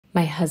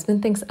My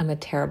husband thinks I'm a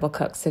terrible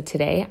cook, so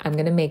today I'm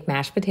gonna make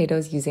mashed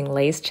potatoes using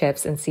Lay's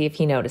chips and see if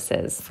he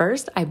notices.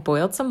 First, I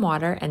boiled some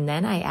water and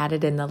then I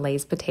added in the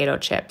Lay's potato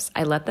chips.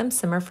 I let them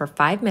simmer for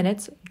 5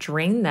 minutes,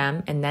 drained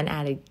them, and then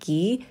added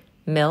ghee,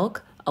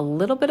 milk, a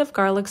little bit of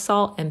garlic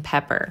salt, and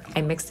pepper.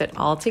 I mixed it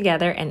all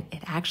together and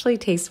it actually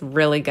tastes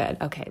really good.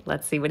 Okay,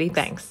 let's see what he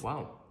thinks.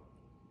 Wow,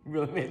 you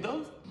really made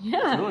those?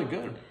 Yeah. It's really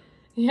good.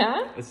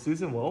 Yeah? It's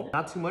Susan Woe.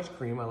 Not too much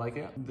cream, I like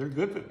it. They're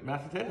good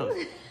mashed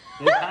potatoes.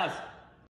 They pass.